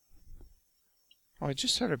Oh, I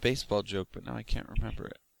just heard a baseball joke, but now I can't remember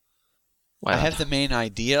it. Well, I have the main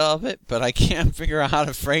idea of it, but I can't figure out how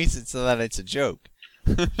to phrase it so that it's a joke.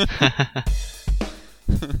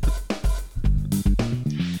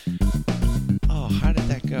 Oh, how did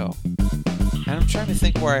that go? And I'm trying to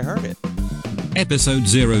think where I heard it. Episode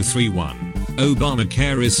 031.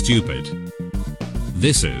 Obamacare is stupid.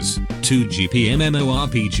 This is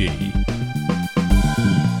 2GPMMORPG.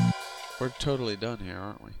 We're totally done here,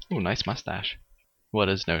 aren't we? Ooh, nice mustache. What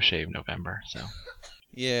is No Shave November, so...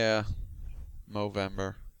 Yeah.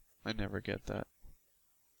 Movember. I never get that.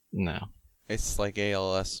 No. It's like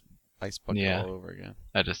ALS ice bucket Yeah. all over again.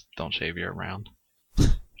 I just don't shave year round.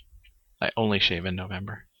 I only shave in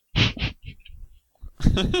November.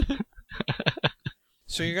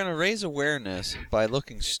 So you're gonna raise awareness by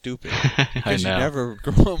looking stupid I because you know. never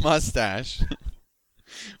grow a mustache.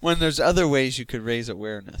 When there's other ways you could raise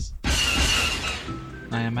awareness.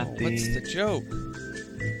 I am at What's the joke?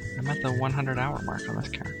 I'm at the 100-hour mark on this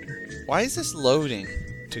character. Why is this loading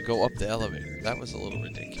to go up the elevator? That was a little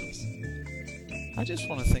ridiculous. I just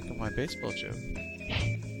want to think of my baseball joke.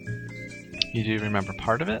 You do remember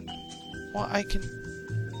part of it? Well, I can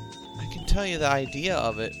tell you the idea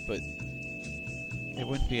of it, but it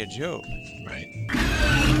wouldn't be a joke. Right.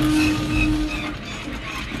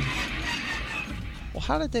 Well,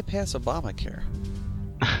 how did they pass Obamacare?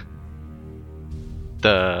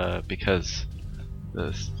 Because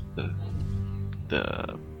the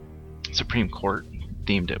Supreme Court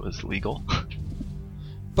deemed it was legal.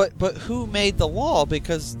 But who made the law?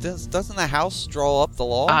 Because doesn't the House draw up the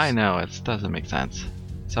laws? I know, it doesn't make sense.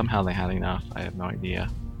 Somehow they had enough. I have no idea.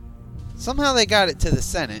 Somehow they got it to the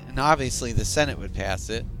Senate, and obviously the Senate would pass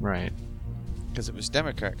it Right. because it was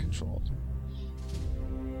Democrat controlled.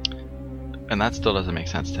 And that still doesn't make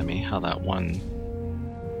sense to me, how that one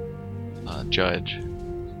judge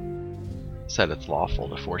said it's lawful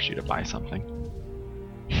to force you to buy something.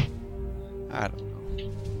 I don't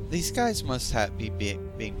know. These guys must be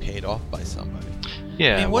being paid off by somebody.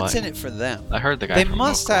 Yeah. I mean, what's well, in it for them? I heard the guy They from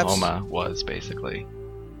must have Oklahoma was basically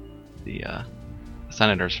the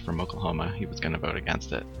senators from Oklahoma. He was going to vote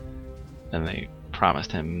against it, and they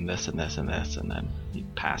promised him this and this and this, and then he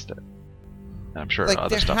passed it. And I'm sure Like, other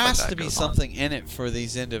there stuff like has that to be goes on. something in it for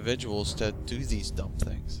these individuals to do these dumb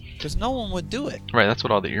things. Because no one would do it. Right, that's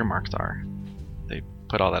what all the earmarks are. They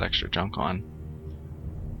put all that extra junk on.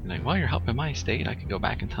 And like, well, you're helping my state. I could go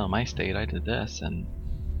back and tell my state I did this, and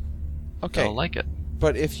Okay, they'll like it.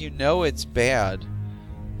 but if you know it's bad,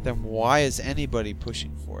 then why is anybody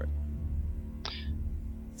pushing for it?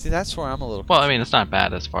 See, that's where I'm a little... Well, I mean, it's not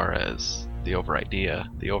bad as far as the overall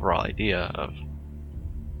idea of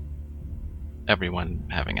everyone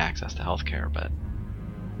having access to healthcare, but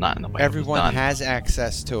not in the way it was Everyone done. has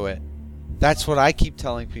access to it. That's what I keep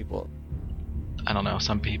telling people. I don't know.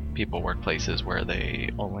 Some people work places where they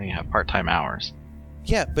only have part-time hours.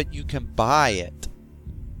 Yeah, but you can buy it.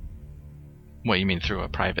 What, you mean through a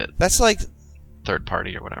private That's like... third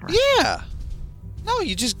party or whatever? Yeah! No,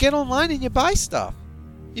 you just get online and you buy stuff.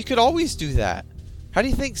 You could always do that. How do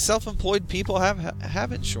you think self-employed people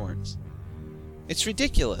have insurance? It's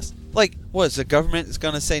ridiculous. Like, what is the government is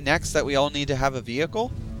going to say next, that we all need to have a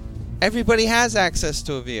vehicle? Everybody has access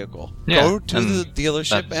to a vehicle. Yeah, Go to and the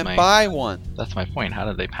dealership that's and buy one. That's my point. How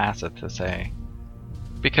did they pass it to say?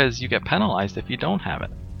 Because you get penalized if you don't have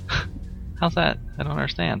it. How's that? I don't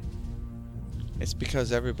understand. It's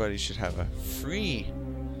because everybody should have a free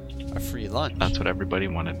lunch. That's what everybody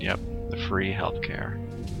wanted. Yep, the free healthcare.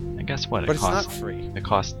 And guess what? But it's not free. It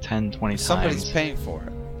costs 10, 20 Somebody's times. paying for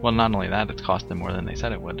it. Well, not only that, it's cost them more than they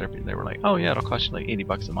said it would. They were like, oh yeah, it'll cost you like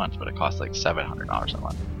 $80 a month, but it costs like $700 a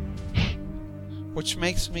month. Which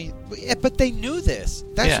makes me... Yeah, but they knew this.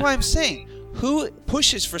 That's Yeah. why I'm saying. Who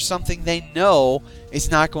pushes for something they know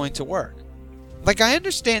is not going to work? Like, I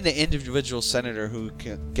understand the individual senator who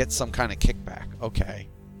can get some kind of kickback. Okay.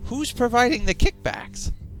 Who's providing the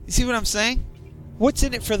kickbacks? You see what I'm saying? What's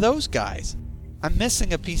in it for those guys? I'm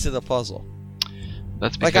missing a piece of the puzzle.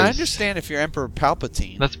 That's because Like, I understand if you're Emperor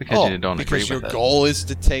Palpatine. That's because you don't agree because your with it. goal is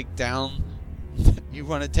to take down... You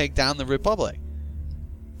want to take down the Republic.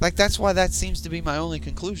 Like, that's why that seems to be my only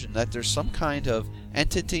conclusion. That there's some kind of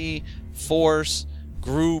entity, force,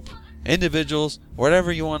 group, individuals,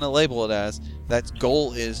 whatever you want to label it as, that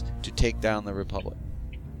goal is to take down the Republic.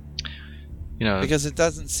 You know, Because it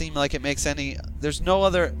doesn't seem like it makes any... There's no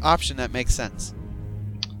other option that makes sense.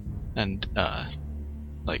 and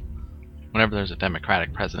like whenever there's a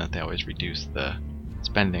Democratic president, they always reduce the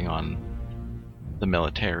spending on the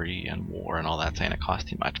military and war and all that, saying it costs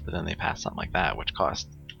too much. But then they pass something like that, which costs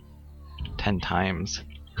 10 times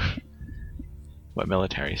what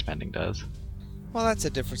military spending does. Well, that's a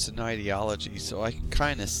difference in ideology, so I can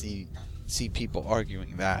kind of see people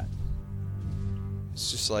arguing that.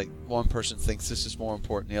 It's just like one person thinks this is more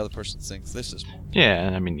important, the other person thinks this is more important. Yeah,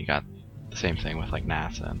 and I mean, you got the same thing with like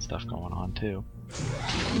NASA and stuff going on too.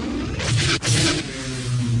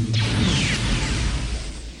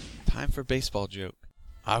 Time for baseball joke.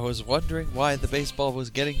 I was wondering why the baseball was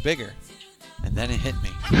getting bigger, and then it hit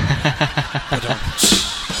me.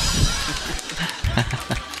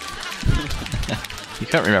 You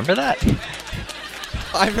can't remember that?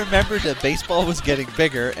 I remembered that baseball was getting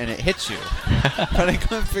bigger and it hit you, but I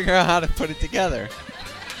couldn't figure out how to put it together.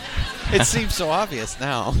 It seems so obvious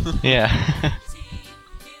now. Yeah.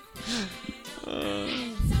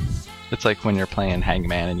 It's like when you're playing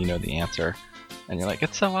Hangman and you know the answer, and you're like,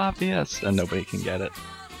 it's so obvious, and nobody can get it.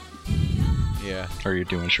 Yeah. Or you're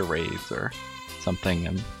doing charades or something,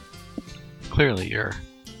 and clearly you're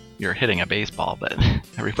hitting a baseball, but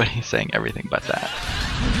everybody's saying everything but that.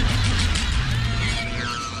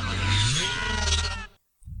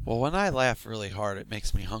 Well, when I laugh really hard, it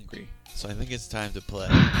makes me hungry, so I think it's time to play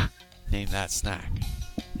Name That Snack.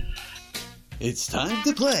 It's time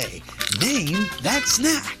to play Name That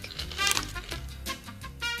Snack.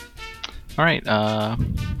 Alright,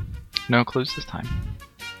 no clues this time.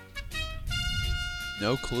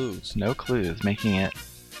 No clues. No clues, making it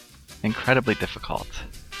incredibly difficult.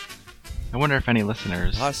 I wonder if any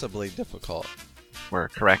listeners Possibly difficult. were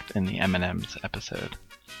correct in the M&M's episode.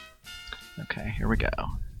 Okay, here we go.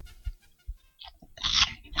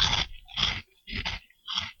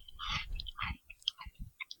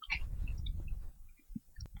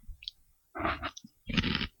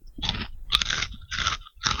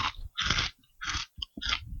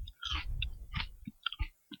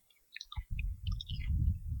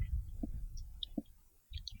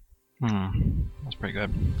 That's pretty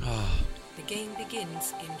good. The game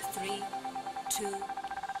begins in 3, 2,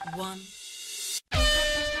 1.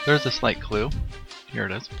 There's a slight clue. Here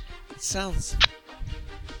it is. It sounds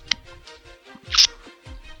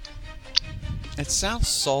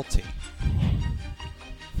salty.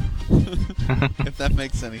 If that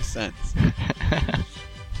makes any sense.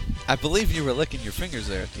 I believe you were licking your fingers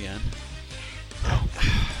there at the end.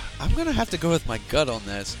 I'm going to have to go with my gut on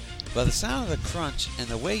this. By the sound of the crunch and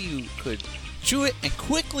the way you could chew it and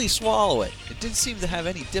quickly swallow it, it didn't seem to have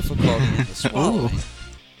any difficulty in the swallowing.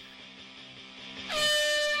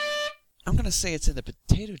 I'm going to say it's in the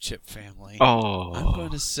potato chip family. Oh. I'm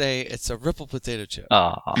going to say it's a Ripple potato chip.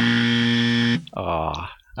 Oh. Oh.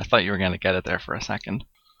 I thought you were going to get it there for a second.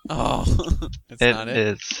 Oh. That's not it? It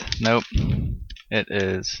is. Nope. It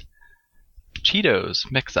is Cheetos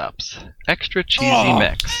Mix-Ups. Extra cheesy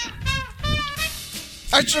mix.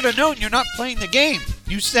 I should have known you're not playing the game.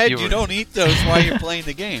 You said you don't eat those while you're playing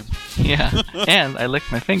the game. Yeah. And I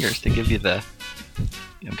licked my fingers to give you the...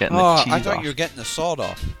 I'm getting the cheese I thought off. you were getting the salt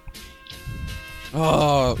off.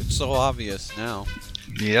 Oh, it's so obvious now.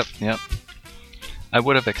 Yep. I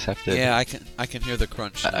would have accepted... Yeah, I can hear the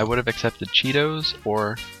crunch. I would have accepted Cheetos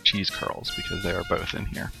or cheese curls because they are both in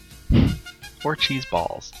here. Or cheese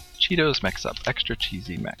balls. Cheetos Mix-Up, extra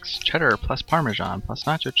cheesy mix. Cheddar plus Parmesan plus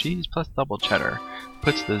nacho cheese plus double cheddar.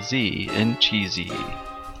 Puts the Z in cheesy.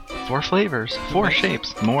 4 flavors, 4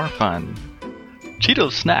 shapes, more fun.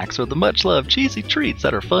 Cheetos snacks are the much-loved cheesy treats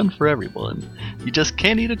that are fun for everyone. You just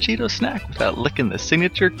can't eat a Cheetos snack without licking the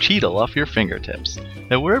signature Cheetle off your fingertips.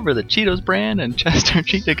 And wherever the Cheetos brand and Chester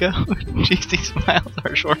Cheetah go, cheesy smiles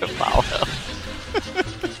are sure to follow.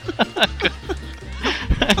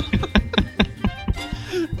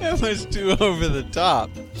 That was too over the top.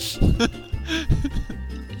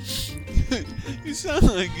 You sound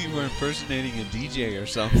like you were impersonating a DJ or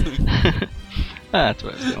something. That's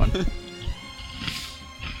what I was doing.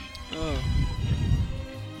 Oh.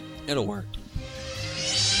 It'll work.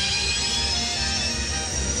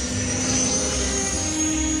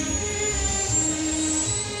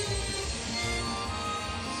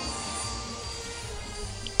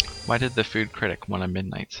 Why did the food critic want a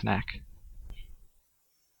midnight snack?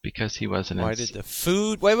 Because he was an... Why did the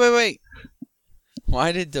food... Wait.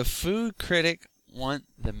 Why did the food critic want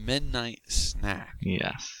the midnight snack?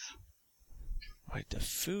 Yes. Wait, the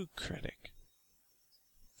food critic.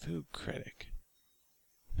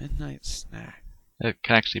 Midnight snack. It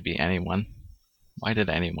could actually be anyone. Why did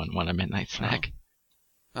anyone want a midnight snack?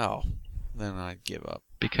 Oh, then I'd give up.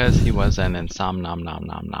 Because he was an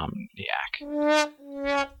insomniac. Oh,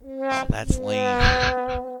 that's lame.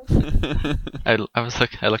 I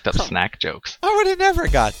looked up snack jokes. I would have never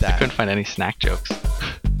got I that. couldn't find any snack jokes.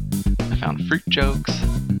 I found fruit jokes.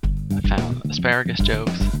 I found asparagus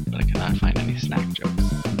jokes, but I could not find any snack jokes.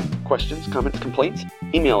 questions, comments, complaints,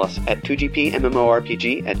 email us at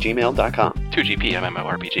 2gpmmorpg@gmail.com. 2GP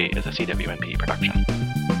MMORPG is a CWNP production.